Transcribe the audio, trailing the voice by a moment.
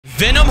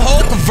Venom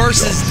Hulk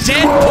versus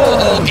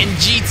Deadpool Hulk in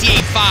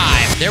GTA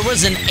 5. There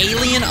was an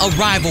alien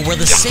arrival where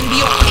the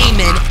symbiote came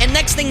in, and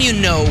next thing you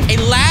know,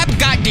 a lab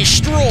got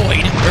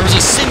destroyed. There was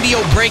a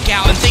symbiote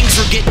breakout, and things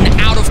were getting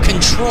out of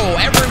control.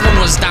 Everyone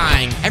was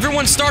dying.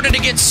 Everyone started to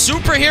get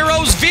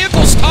superheroes,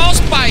 vehicles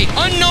tossed by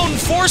unknown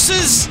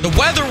forces. The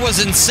weather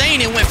was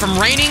insane. It went from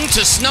raining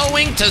to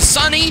snowing to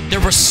sunny. There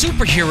were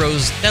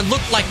superheroes that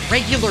looked like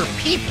regular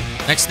people.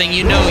 Next thing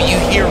you know, you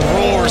hear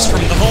roars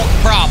from the Hulk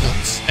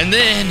problems. And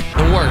then,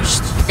 the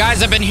worst.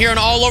 Guys, I've been hearing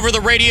all over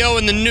the radio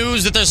and the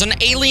news that there's an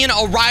alien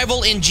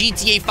arrival in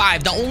GTA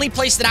 5. The only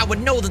place that I would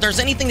know that there's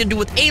anything to do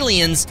with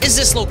aliens is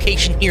this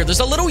location here.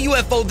 There's a little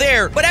UFO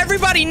there, but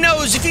everybody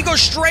knows if you go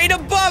straight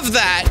above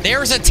that,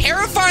 there's a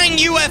terrifying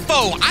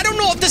UFO. I don't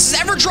know if this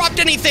has ever dropped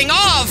anything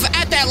off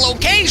at that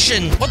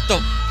location. What the...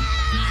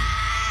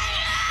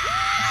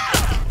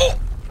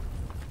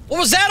 What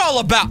was that all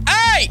about?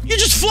 Hey, you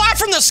just fly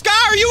from the sky?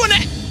 Are you in a...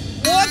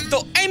 What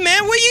the... Hey,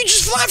 man, will you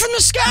just fly from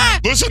the sky?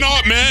 Listen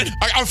up, man.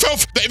 I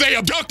felt... They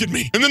abducted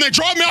me, and then they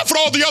dropped me off with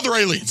all the other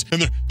aliens,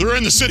 and they're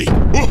in the city.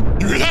 Oh,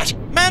 you hear that?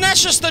 Man,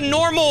 that's just the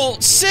normal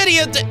city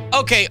of the...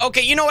 Okay,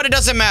 you know what? It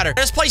doesn't matter.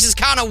 This place is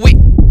kind of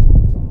weird.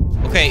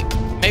 Okay,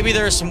 maybe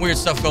there's some weird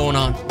stuff going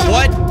on.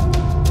 What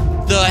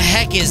the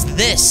heck is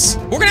this?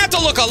 We're gonna have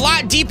to look a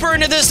lot deeper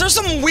into this. There's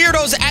some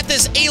weirdos at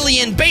this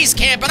alien base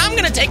camp, and I'm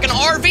gonna take an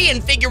RV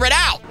and figure it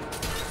out.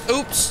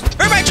 Oops.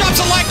 Everybody drops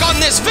a like on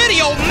this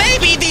video.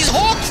 Maybe these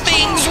Hulk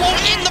things won't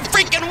end the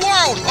freaking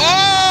world.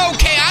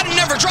 Okay, I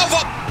never drove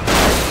up.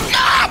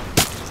 Ah!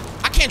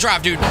 I can't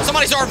drive, dude.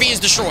 Somebody's RV is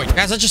destroyed.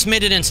 Guys, I just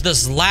made it into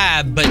this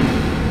lab, but...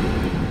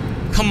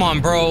 Come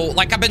on, bro.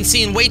 Like, I've been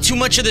seeing way too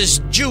much of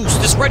this juice.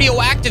 This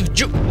radioactive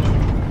juice.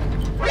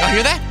 Y'all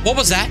hear that? What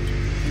was that?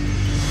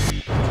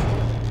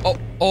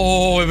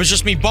 Oh, it was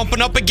just me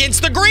bumping up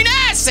against the green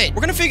acid.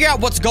 We're gonna figure out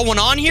what's going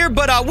on here,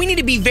 but we need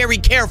to be very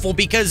careful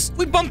because if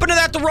we bump into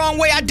that the wrong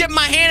way, I dip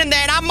my hand in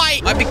that, I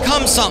might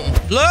become something.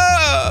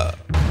 Look.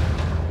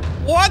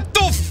 What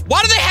the f...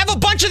 Why do they have a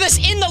bunch of this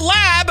in the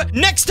lab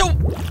next to...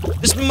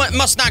 This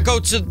must not go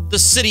to the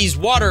city's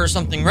water or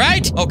something,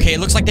 right? Okay,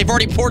 it looks like they've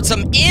already poured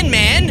some in,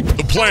 man.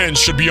 The plans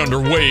should be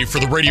underway for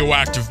the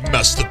radioactive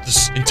mess that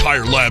this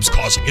entire lab's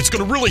causing. It's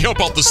gonna really help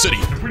out the city.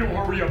 If we don't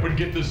hurry up and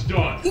get this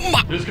done,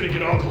 it's gonna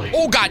get ugly.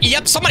 Oh, God,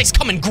 yep, somebody's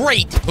coming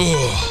great.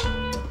 Ugh.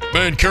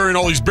 Man, carrying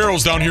all these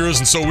barrels down here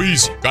isn't so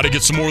easy. Gotta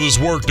get some more of this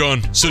work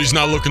done. City's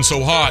not looking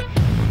so hot.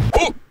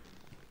 Oh!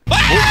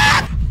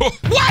 Ah!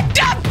 What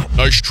the?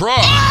 Nice try.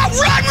 Oh,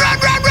 run!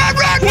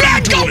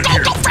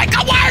 Go,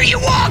 Franco, why are you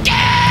walking?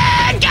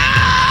 Go!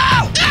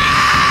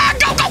 Ah!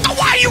 Go,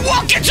 why are you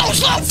walking so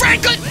slow,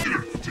 Franco?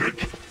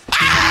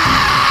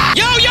 Ah!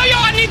 Yo,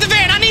 I need the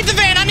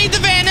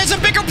van. There's a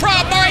bigger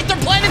problem, all right? They're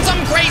planning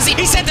something crazy.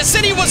 He said the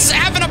city was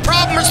having a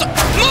problem or something.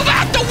 Move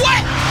out the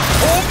way!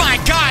 Oh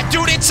my God,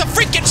 dude, it's a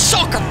freaking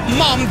soccer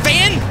mom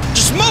van.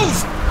 Just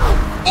move.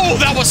 Oh,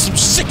 that was some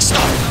sick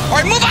stuff. All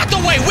right, move out the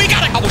way.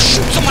 I will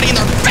shoot somebody in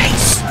their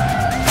face.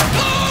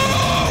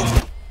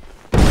 Move!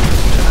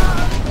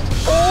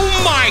 Oh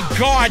my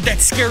God, that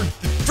scared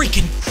the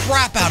freaking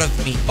crap out of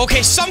me.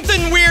 Okay,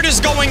 something weird is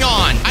going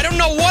on. I don't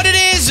know what it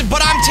is,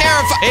 but I'm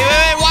terrified. Hey,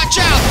 wait, watch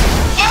out.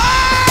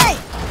 Oh!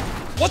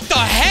 What the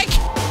heck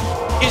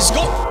is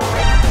going...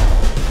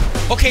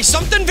 Okay,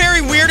 something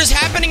very weird is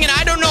happening, and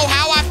I don't know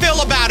how I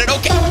feel about it.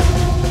 Okay.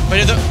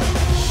 Wait,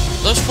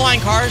 those flying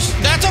cars?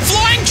 That's a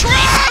flying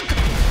truck!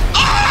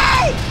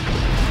 Oh!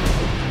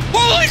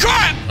 Holy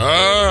crap!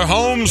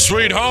 Home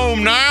sweet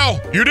home now.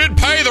 You did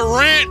pay the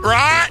rent,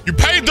 right? You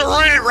paid the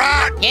rent,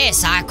 right?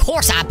 Yes, of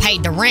course I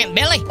paid the rent,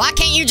 Billy. Why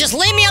can't you just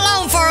leave me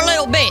alone for a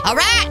little bit, all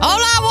right? All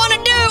I want to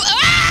do...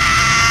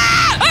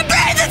 Ah! I'm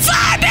breathing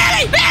fire,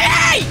 Billy!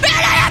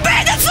 Billy, I'm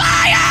breathing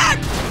fire!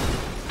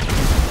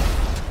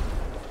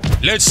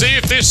 Let's see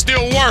if this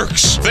still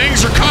works.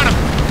 Things are kind of...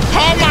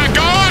 Oh my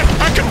God!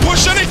 I can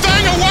push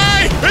anything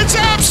away! It's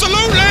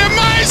absolutely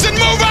amazing!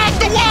 Move out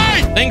the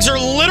way! Things are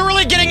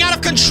literally getting out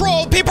of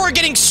control. People are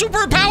getting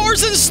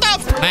superpowers and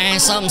stuff. Man,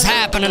 something's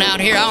happening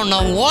out here. I don't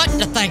know what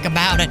to think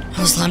about it.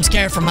 I'm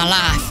scared for my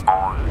life.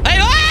 Hey,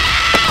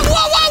 ah!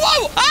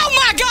 Whoa! Oh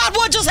my God,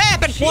 what just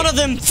happened? One of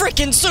them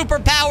freaking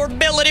superpower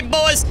ability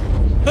boys.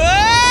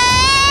 Ah!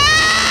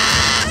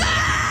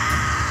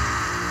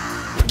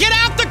 Get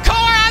out the car!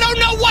 I don't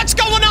know what's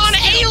going on.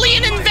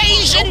 Alien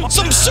invasion!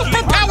 Some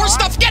superpower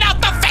stuff! Get out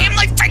the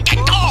family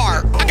freaking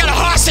car! I got a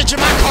hostage in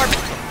my car.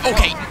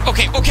 Okay.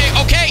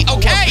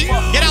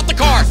 Get out the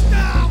car.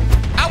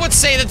 I would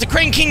say that the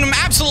Crane Kingdom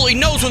absolutely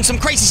knows when some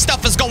crazy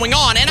stuff is going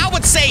on, and I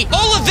would say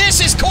all of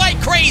this is quite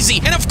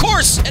crazy. And of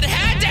course, it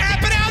had to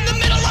happen out in the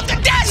middle of the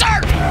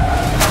desert!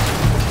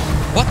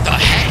 What the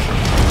heck?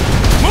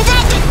 Move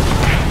out the...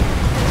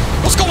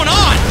 What's going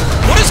on?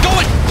 What is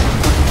going...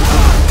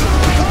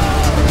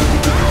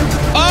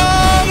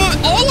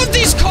 All of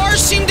these cars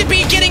seem to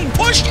be getting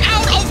pushed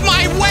out of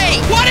my way.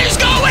 What is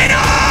going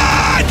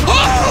on?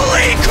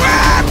 Holy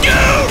crap,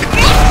 dude!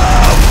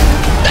 Move!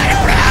 They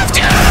don't have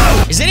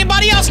to! Is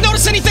anybody else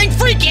notice anything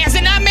freaky? Has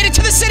it not made it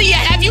to the city yet?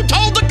 Have you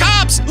told the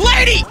cops?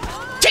 Lady!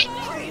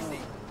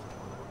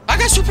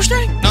 got super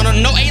strength. No,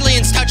 no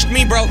aliens touched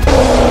me, bro.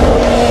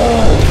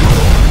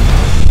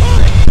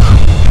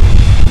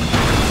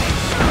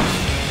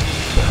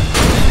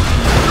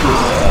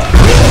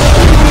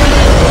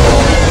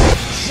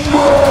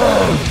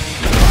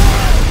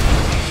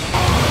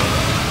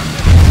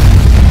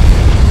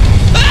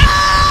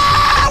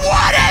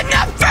 What in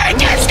the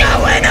freak is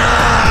going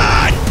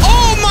on?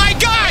 Oh my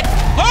God!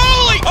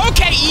 Holy,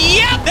 okay,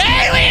 yep, the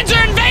aliens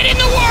are invading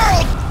the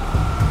world.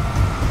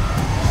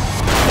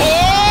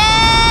 Oh,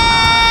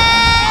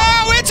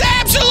 it's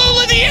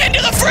absolutely the end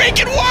of the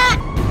freaking world.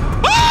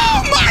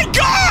 Oh my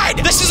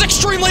God! This is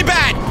extremely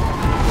bad.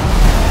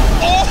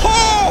 Oh,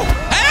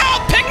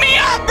 help, pick me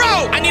up,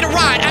 bro. I need a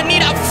ride, I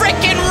need a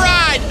freaking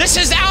ride. This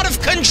is out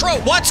of control.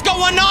 What's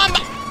going on?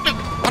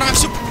 I don't have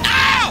super,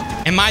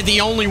 ow! Am I the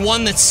only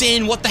one that's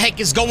seeing what the heck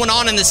is going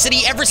on in the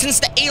city? Ever since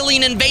the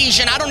alien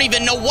invasion, I don't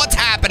even know what's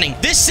happening.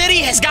 This city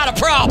has got a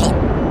problem.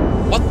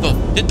 What the?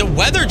 Did the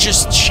weather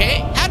just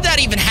change? How'd that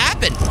even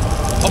happen?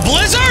 A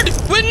blizzard?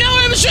 Well, no,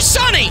 it was just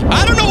sunny.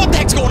 I don't know what the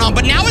heck's going on,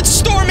 but now it's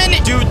storming.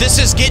 Dude, this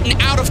is getting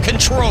out of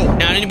control.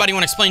 Now, anybody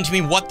want to explain to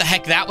me what the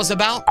heck that was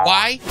about?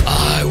 Why?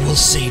 I will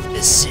save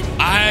this city.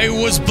 I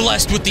was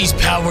blessed with these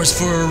powers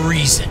for a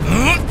reason.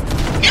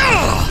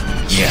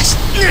 Yes.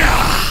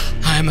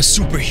 I'm a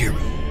superhero.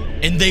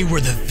 And they were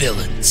the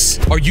villains.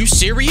 Are you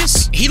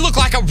serious? He looked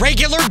like a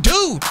regular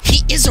dude.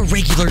 He is a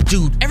regular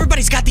dude.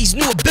 Everybody's got these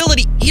new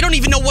abilities. He don't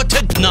even know what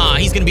to... Nah,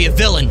 he's gonna be a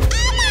villain. Oh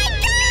my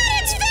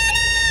God, it's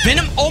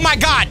Venom! Venom? Oh my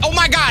God. Oh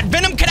my God.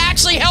 Venom could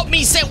actually help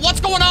me say what's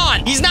going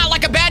on. He's not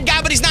like a bad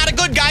guy, but he's not a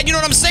good guy. You know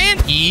what I'm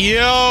saying?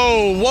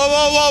 Yo.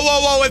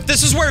 Whoa. If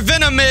this is where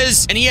Venom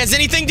is, and he has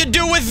anything to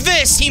do with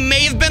this, he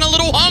may have been a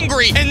little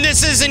hungry, and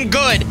this isn't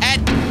good.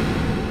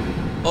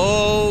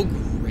 Oh,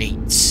 great.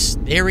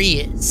 There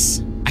he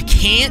is. I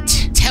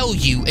can't tell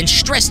you and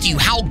stress to you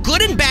how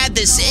good and bad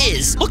this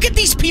is. Look at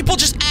these people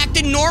just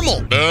acting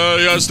normal.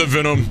 Yes, the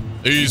Venom.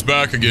 He's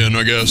back again,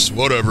 I guess.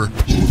 Whatever.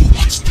 Who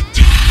wants to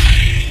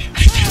die?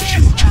 I think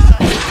you do.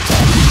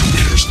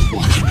 Where's the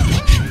one I'm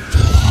looking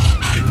for?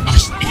 I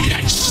must eat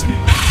a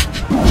snack.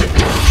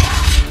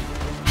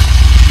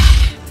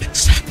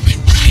 Exactly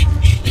what I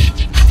needed.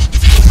 I will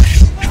devour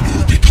you and you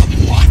will become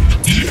one.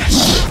 Yes.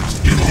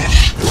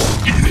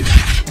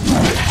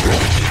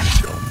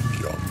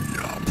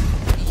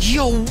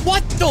 Yo,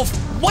 what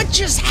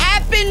just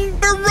happened,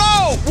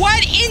 bro?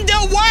 What in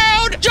the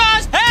world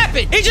just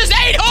happened? He just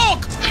ate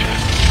Hulk!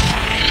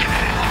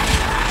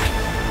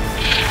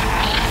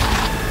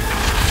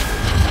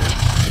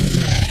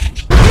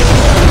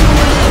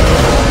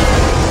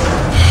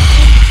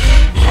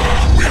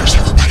 Where's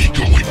everybody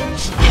going?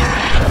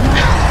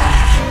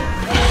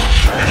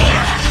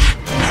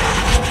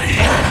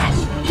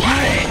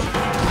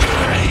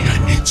 I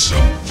need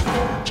some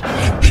food.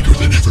 I'm bigger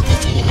than ever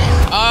before.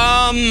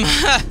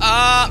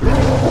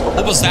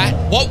 What was that?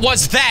 What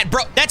was that,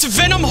 bro? That's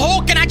Venom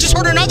Hulk, and I just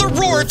heard another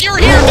roar. If you're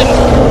here, then...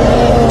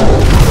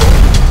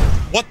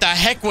 What the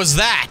heck was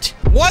that?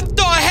 What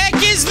the heck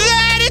is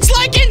that? It's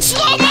like in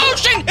slow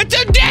motion! It's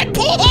a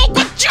Deadpool Hulk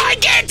with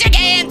gigantic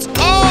hands!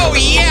 Oh,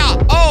 yeah.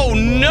 Oh,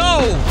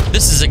 no.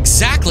 This is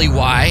exactly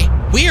why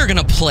we are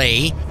gonna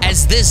play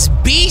as this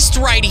beast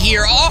right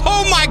here.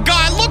 Oh, my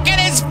God. Look at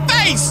his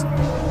face!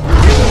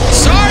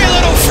 Sorry,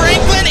 little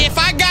Franklin. If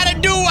I gotta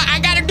do what I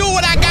gotta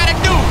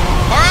do.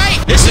 All right?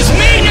 This is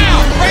me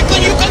now.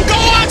 Franklin, you can go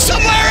on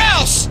somewhere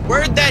else.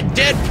 Where'd that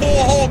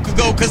Deadpool Hulk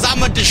go? Because I'm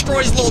gonna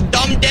destroy his little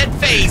dumb dead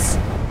face.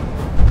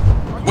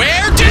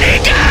 Where did he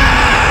go?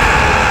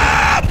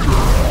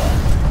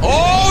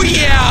 Oh,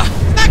 yeah.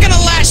 Not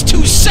gonna last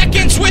 2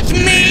 seconds with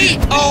me.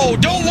 Oh,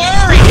 don't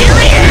worry. Here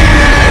he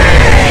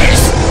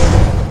is.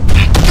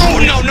 Oh,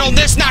 no.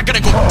 That's not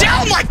gonna go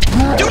down like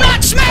that. Do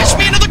not smash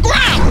me into the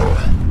ground.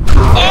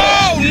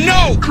 Oh,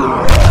 no.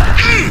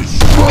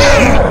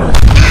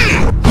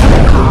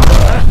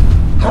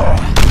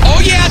 Oh,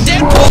 yeah,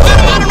 Deadpool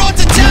Venom. I don't know what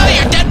to tell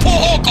you. Deadpool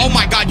Hulk. Oh,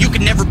 my God. You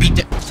can never beat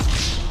that.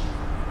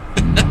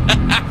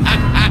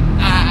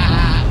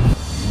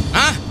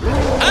 Huh?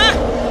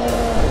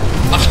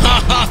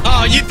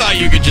 Oh, you thought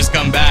you could just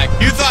come back.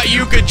 You thought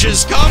you could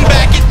just come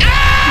back and...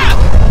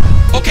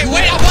 Ah! Okay,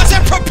 wait. I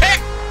wasn't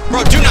prepared.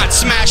 Bro, do not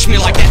smash me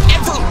like that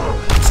ever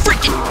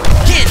freaking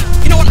again.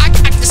 You know what?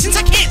 Since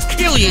I can't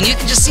kill you and you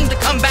can just seem to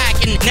come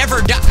back and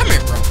never die. Come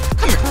here, bro.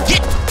 Come here.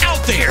 Get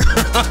out there.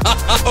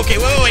 Okay,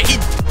 wait.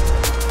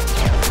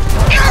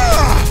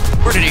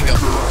 Where did he go?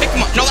 Pick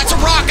him up. No, that's a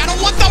rock. I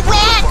don't want the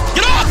rock.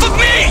 Get off of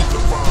me.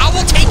 I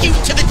will take you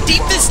to the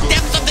deepest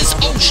depths of this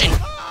ocean.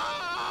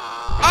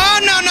 Oh,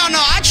 no.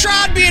 I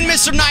tried being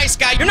Mr. Nice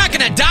Guy. You're not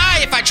gonna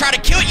die if I try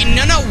to kill you.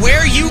 No. Where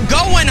are you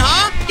going,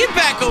 huh? Get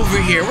back over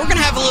here. We're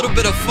gonna have a little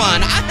bit of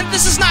fun.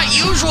 This is not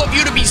usual of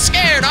you to be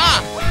scared, huh?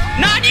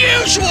 Not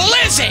usual,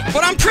 is it?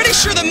 But I'm pretty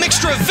sure the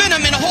mixture of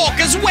Venom and Hulk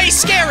is way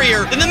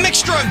scarier than the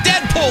mixture of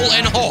Deadpool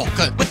and Hulk.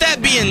 With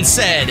that being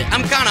said,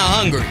 I'm kind of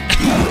hungry.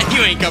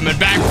 You ain't coming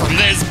back from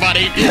this,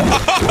 buddy.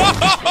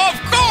 Of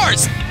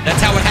course!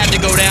 That's how it had to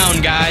go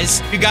down,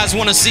 guys. You guys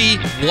want to see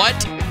what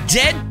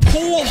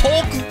Deadpool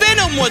Hulk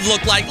Venom would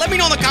look like. Let me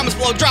know in the comments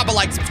below. Drop a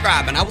like,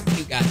 subscribe, and I will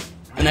see you guys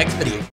in the next video.